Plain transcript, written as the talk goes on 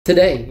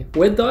Today,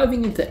 we're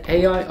diving into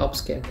AI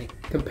upscaling,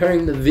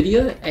 comparing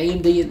NVIDIA,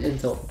 AMD, and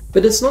Intel.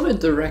 But it's not a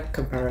direct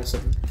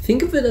comparison.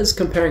 Think of it as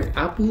comparing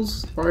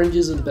apples,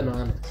 oranges, and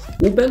bananas.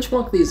 We'll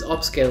benchmark these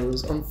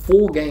upscalers on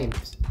 4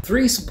 games,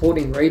 3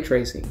 supporting ray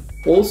tracing,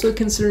 also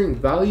considering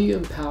value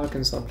and power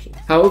consumption.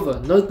 However,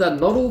 note that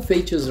not all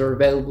features are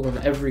available on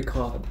every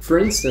card. For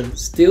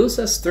instance,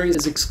 DLSS 3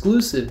 is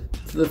exclusive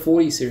to the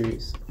 40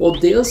 series, while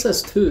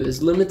DLSS 2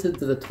 is limited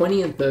to the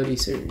 20 and 30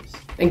 series.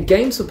 And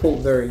game support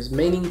varies,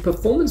 meaning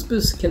performance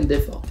boosts can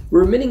differ.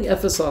 We're omitting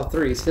FSR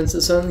 3 since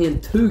it's only in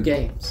 2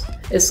 games.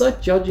 It's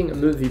like judging a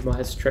movie by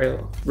its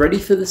trailer. Ready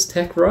for this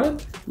tech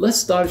ride?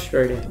 Let's dive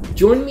straight in.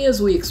 Join me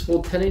as we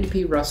explore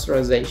 1080p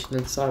rasterization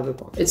in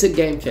Cyberpunk. It's a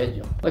game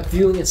changer, like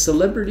viewing a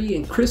celebrity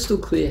in crystal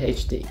clear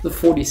HD. The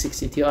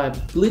 4060 Ti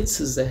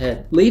blitzes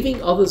ahead,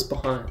 leaving others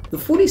behind. The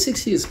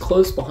 4060 is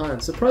close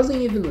behind,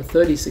 surprising even the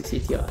 3060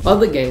 Ti.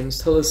 Other games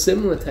tell a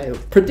similar tale.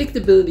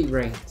 Predictability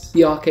reigns.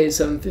 The Arcade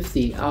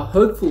 750, our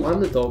hopeful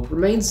underdog,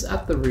 remains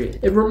at the rear.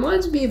 It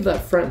reminds me of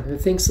that friend who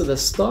thinks they're the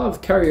star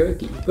of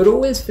karaoke, but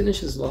always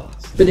finishes last.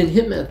 But in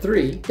Hitman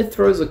 3, it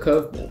throws a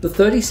curveball. The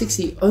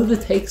 3060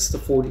 overtakes the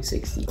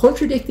 4060,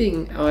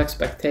 contradicting our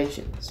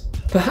expectations.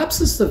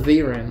 Perhaps it's the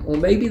VRAM, or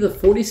maybe the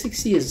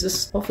 4060 is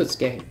just off its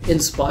game. In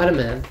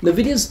Spider-Man,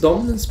 NVIDIA's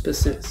dominance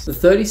persists. The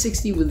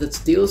 3060 with its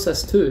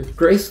DLSS 2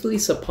 gracefully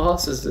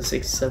surpasses the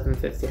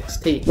 6750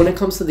 XT. When it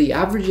comes to the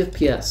average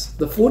FPS,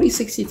 the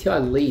 4060 Ti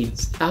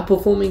leads,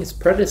 outperforming its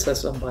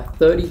predecessor by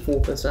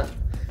 34%.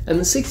 And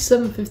the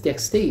 6750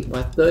 XT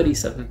by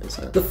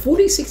 37%. The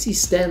 4060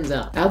 stands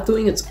out,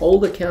 outdoing its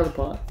older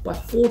counterpart by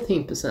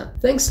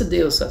 14%, thanks to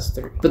DLSS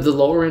 3. But the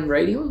lower end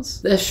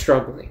Radeons, they're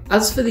struggling.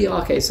 As for the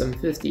Arcade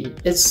 750,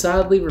 it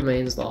sadly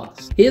remains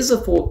last. Here's a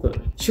thought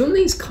though, shouldn't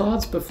these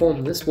cards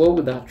perform this well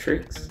without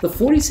tricks? The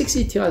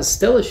 4060 Ti's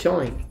stellar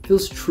showing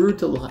feels true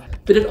to life,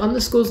 but it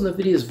underscores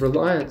NVIDIA's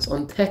reliance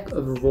on tech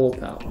over raw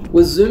power.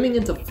 We're zooming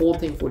into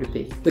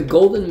 1440p, the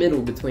golden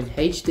middle between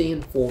HD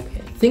and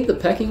 4K. Think the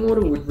pecking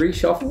order would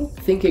reshuffle?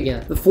 Think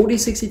again. The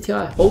 4060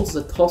 Ti holds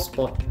the top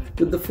spot,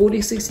 with the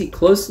 4060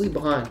 closely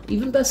behind,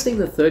 even besting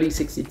the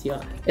 3060 Ti.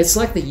 It's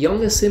like the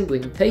younger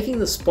sibling taking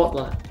the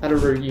spotlight at a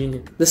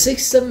reunion. The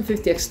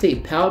 6750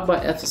 XT, powered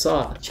by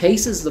FSR,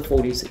 chases the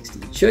 4060,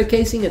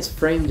 showcasing its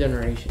frame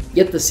generation.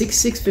 Yet the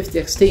 6650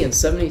 XT and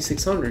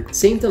 7600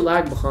 seem to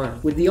lag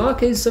behind, with the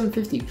Arcade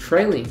 750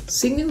 trailing,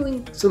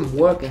 signaling some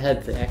work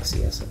ahead for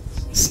XeSS.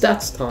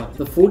 Stats time.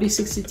 The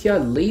 4060 Ti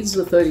leads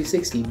the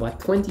 3060 by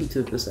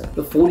 22%.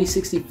 The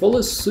 4060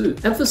 follows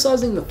suit,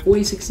 emphasizing the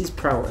 4060's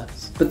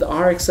prowess. But the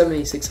RX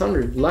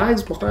 7600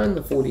 lags behind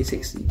the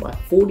 4060 by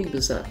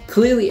 40%,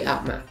 clearly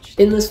outmatched.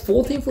 In this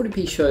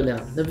 1440p showdown,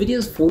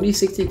 NVIDIA's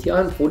 4060 Ti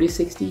and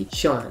 4060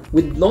 shine,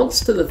 with nods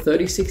to the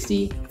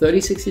 3060,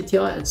 3060 Ti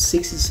and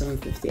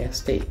 6750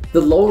 XT.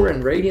 The lower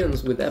end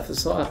Radeons with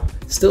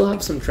FSR still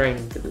have some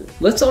training to do.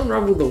 Let's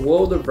unravel the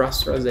world of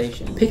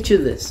rasterization. Picture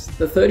this,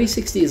 the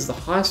 3060 is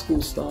the high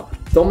school star,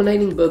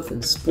 dominating both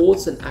in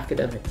sports and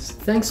academics,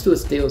 thanks to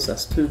its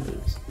DLSS 2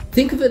 boost.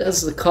 Think of it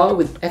as the car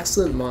with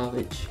excellent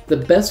mileage, the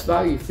best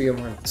value for your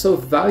money. So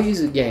if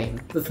value's a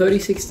game, the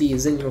 3060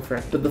 is in your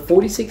frame, but the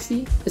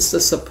 4060, it's the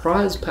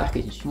surprise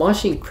package,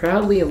 marching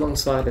proudly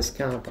alongside its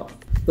counterpart,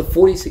 the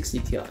 4060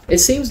 Ti. It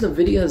seems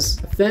NVIDIA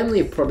has a family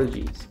of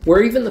prodigies,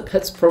 where even the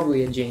pet's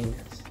probably a genius.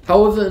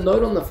 However, a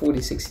note on the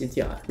 4060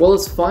 Ti. While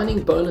it's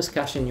finding bonus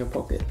cash in your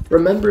pocket,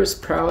 remember its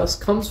prowess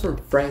comes from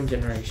frame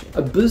generation,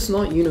 a boost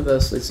not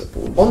universally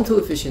supported. On to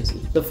efficiency.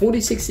 The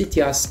 4060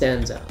 Ti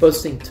stands out,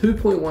 boasting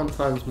 2.1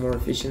 times more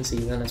efficiency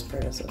than its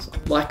predecessor,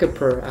 like a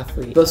pro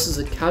athlete versus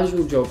a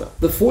casual jogger.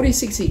 The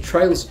 4060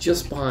 trails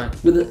just behind,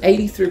 with an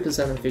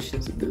 83%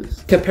 efficiency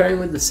boost. Comparing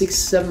with the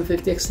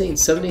 6750 XT and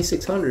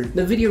 7600,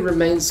 NVIDIA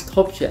remains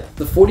top tier.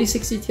 The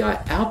 4060 Ti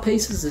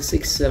outpaces the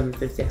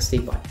 6750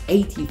 XT by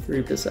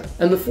 83%,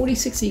 and the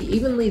 4060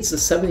 even leads the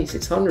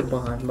 7600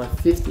 behind by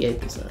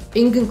 58%.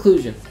 In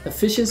conclusion,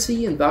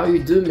 efficiency and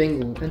value do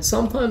mingle, and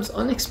sometimes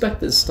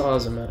unexpected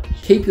stars emerge.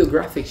 Keep your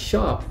graphics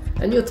sharp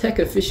and your tech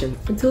efficient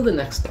until the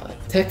next dive.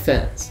 Tech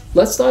fans,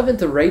 let's dive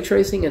into ray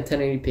tracing and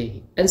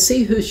 1080p and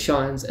see who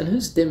shines and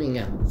who's dimming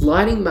out.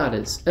 Lighting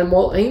matters, and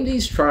while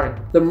AMD's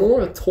trying, they're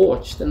more a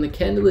torch than the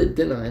candlelit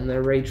dinner in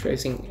their ray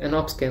tracing and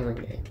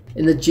upscaling game.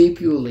 In the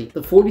GPU Elite,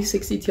 the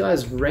 4060 Ti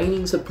is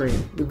reigning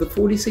supreme, with the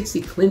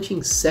 4060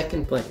 clinching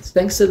second place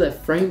thanks to their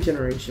frame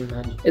generation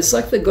magic. It's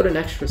like they got an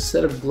extra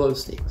set of glow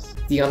sticks.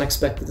 The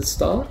unexpected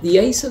star? The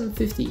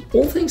A750.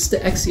 All thanks to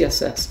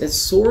XeSS, it's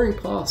soaring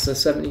past the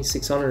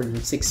 7600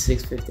 and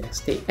 6650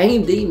 XT.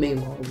 AMD,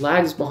 meanwhile,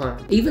 lags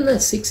behind. Even their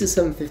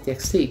 6750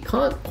 XT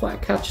can't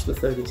quite catch the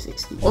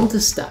 3060. On to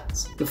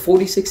stats. The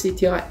 4060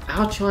 Ti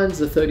outshines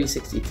the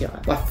 3060 Ti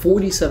by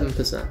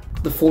 47%.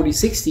 The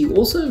 4060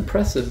 also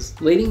impresses,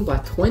 leading by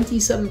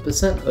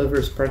 27% over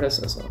its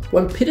predecessor.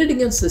 When pitted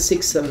against the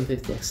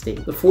 6750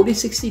 XT, the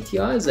 4060 Ti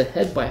is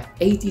ahead by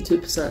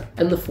 82%,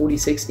 and the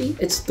 4060,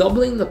 it's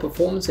doubling the performance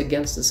performance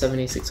against the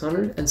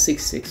 7600 and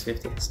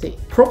 6650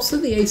 XT. Props to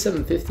the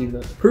A750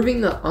 though, proving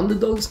that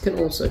underdogs can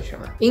also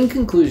shine. In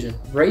conclusion,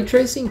 ray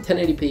tracing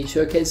 1080p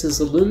showcases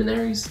the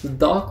luminaries, the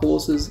dark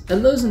horses,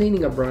 and those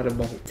needing a brighter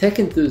bubble. Tech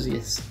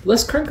enthusiasts,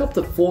 let's crank up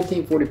to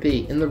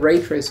 1440p in the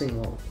ray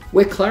tracing world,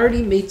 where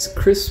clarity meets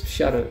crisp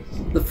shadows.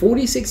 The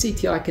 4060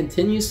 Ti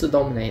continues to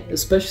dominate,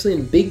 especially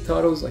in big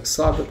titles like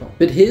Cyberpunk.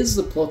 But here's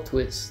the plot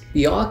twist.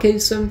 The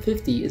Arcade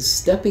 750 is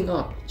stepping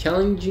up,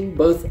 challenging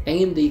both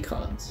AMD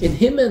cards. In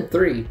Hitman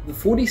 3, the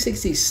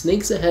 4060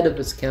 sneaks ahead of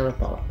its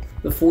counterpart,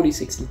 the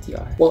 4060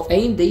 Ti, while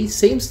AMD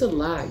seems to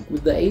lag,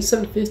 with the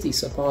A750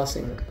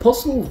 surpassing it.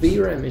 Possible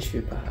VRAM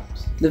issue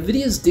perhaps.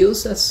 NVIDIA's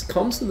DLSS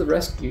comes to the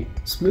rescue,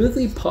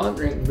 smoothly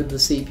partnering with the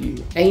CPU.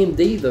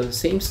 AMD though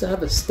seems to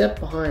have a step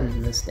behind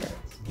in this dance.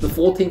 The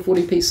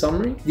 1440p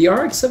summary, the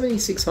RX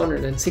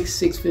 7600 and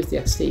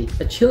 6650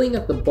 XT are chilling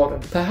at the bottom,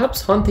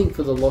 perhaps hunting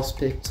for the lost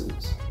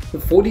pixels. The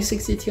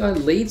 4060 Ti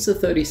leads the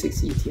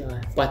 3060 Ti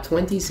by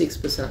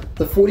 26%.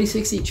 The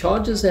 4060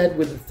 charges ahead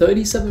with a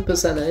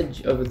 37%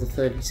 edge over the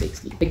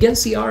 3060.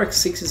 Against the RX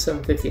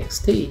 6750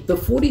 XT, the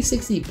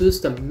 4060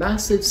 boosts a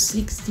massive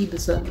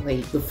 60%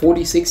 lead. The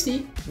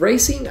 4060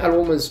 racing at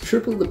almost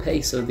triple the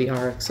pace of the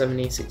RX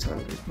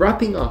 7600.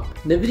 Wrapping up,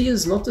 NVIDIA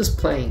is not just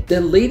playing,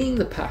 they're leading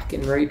the pack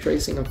in ray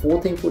tracing of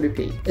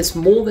 1440p. It's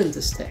more than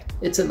just tech,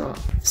 it's an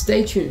art.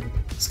 Stay tuned,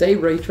 stay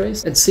ray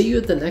traced, and see you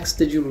at the next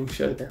digital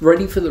showdown.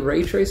 Ready for the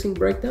ray tracing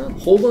breakdown?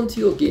 Hold on to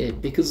your gear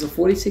because the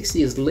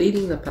 4060 is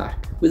leading the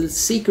pack with its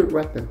secret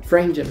weapon,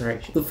 frame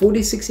generation. The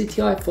 4060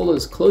 Ti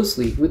follows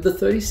closely, with the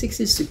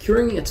 3060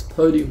 securing its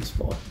podium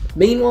spot.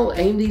 Meanwhile,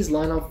 AMD's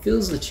lineup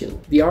feels the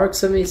chill. The RX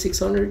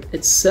 7600,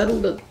 it's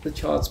settled at the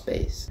chart's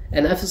base.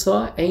 And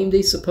FSR,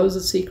 AMD's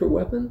supposed secret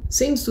weapon,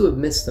 seems to have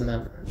missed the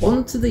memo.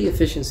 On to the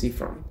efficiency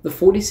front. The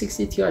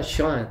 4060 Ti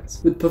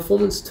shines, with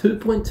performance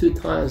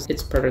 2.2 times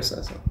its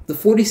predecessor. The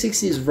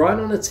 4060 is right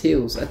on its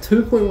heels at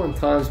 2.1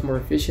 times more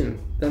efficient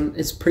than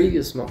its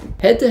previous model.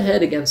 Head to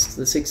head against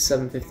the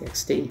 6750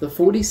 XT, the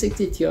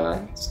 4060 Ti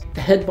is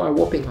ahead by a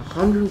whopping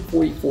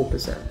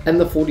 144%. And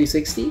the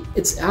 4060,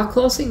 it's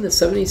outclassing the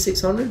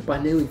 7600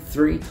 by nearly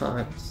 3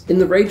 times. In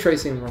the ray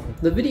tracing realm,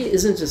 NVIDIA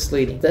isn't just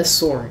leading, they're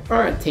soaring.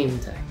 Alright Team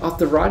Tech,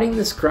 after riding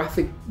this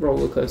graphic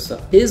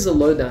rollercoaster, here's the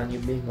lowdown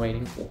you've been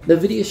waiting for.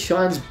 NVIDIA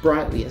shines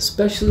brightly,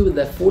 especially with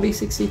their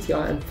 4060 Ti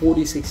and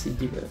 4060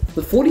 Duo.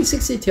 The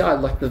 4060 Ti,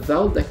 like the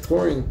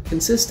valedictorian,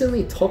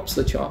 consistently tops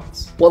the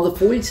charts, while the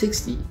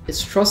 4060,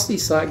 its trusty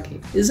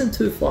sidekick, isn't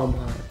too far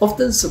behind,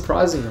 often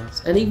surprising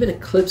us and even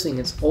eclipsing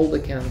its older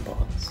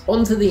counterparts.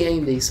 On to the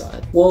AMD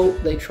side. Well,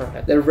 they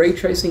tried. Their ray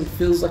tracing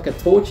feels like a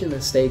torch in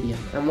the stadium,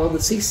 and while the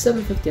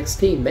 6750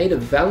 XT made a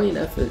valiant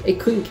effort, it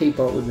couldn't keep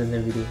up with the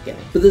NVIDIA game.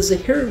 But there's a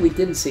hero we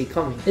didn't see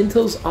coming,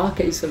 Intel's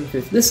Arcade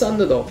 750. This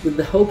underdog, with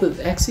the help of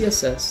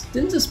XeSS,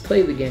 didn't just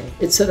play the game,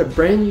 it set a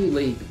brand new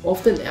league,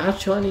 often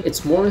outshining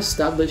its more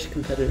established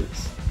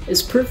competitors.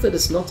 It's proof that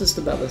it's not just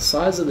about the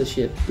size of the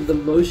ship, but the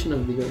motion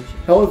of the ocean.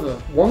 However,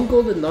 one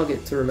golden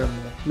nugget to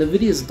remember,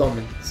 NVIDIA's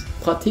dominance,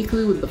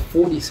 particularly with the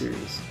 40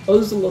 series,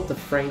 owes a lot to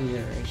frame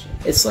generation.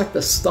 It's like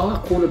the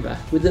star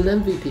quarterback with an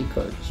MVP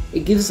coach.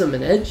 It gives them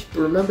an edge,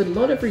 but remember,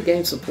 not every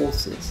game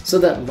supports this, so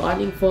that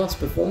lightning fast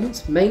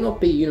performance may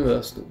not be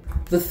universal.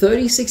 The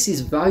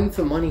 3060's value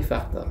for money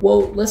factor.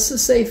 Well, let's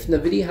just say if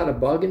NVIDIA had a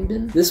bargain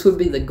bin, this would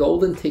be the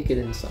golden ticket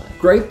inside.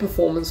 Great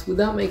performance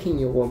without making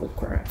your wallet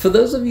cry. For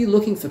those of you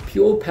looking for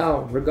pure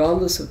power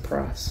regardless of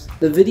price,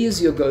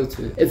 NVIDIA's your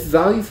go-to. If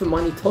value for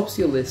money tops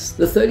your list,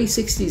 the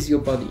 3060 is your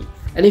buddy.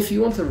 And if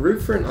you want to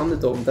root for an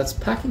underdog that's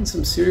packing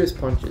some serious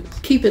punches,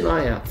 keep an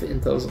eye out for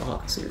Intel's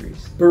Arc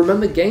series. But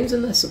remember, games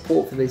and their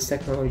support for these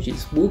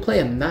technologies will play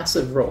a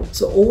massive role,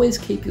 so always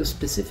keep your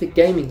specific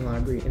gaming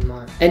library in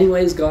mind.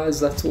 Anyways guys,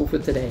 that's all for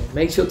today.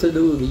 Make sure to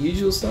do all the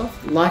usual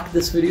stuff, like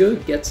this video,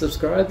 get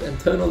subscribed, and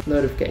turn on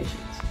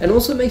notifications. And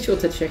also make sure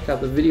to check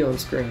out the video on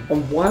screen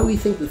on why we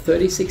think the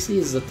 3060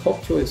 is the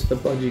top choice for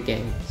budget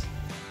gamers.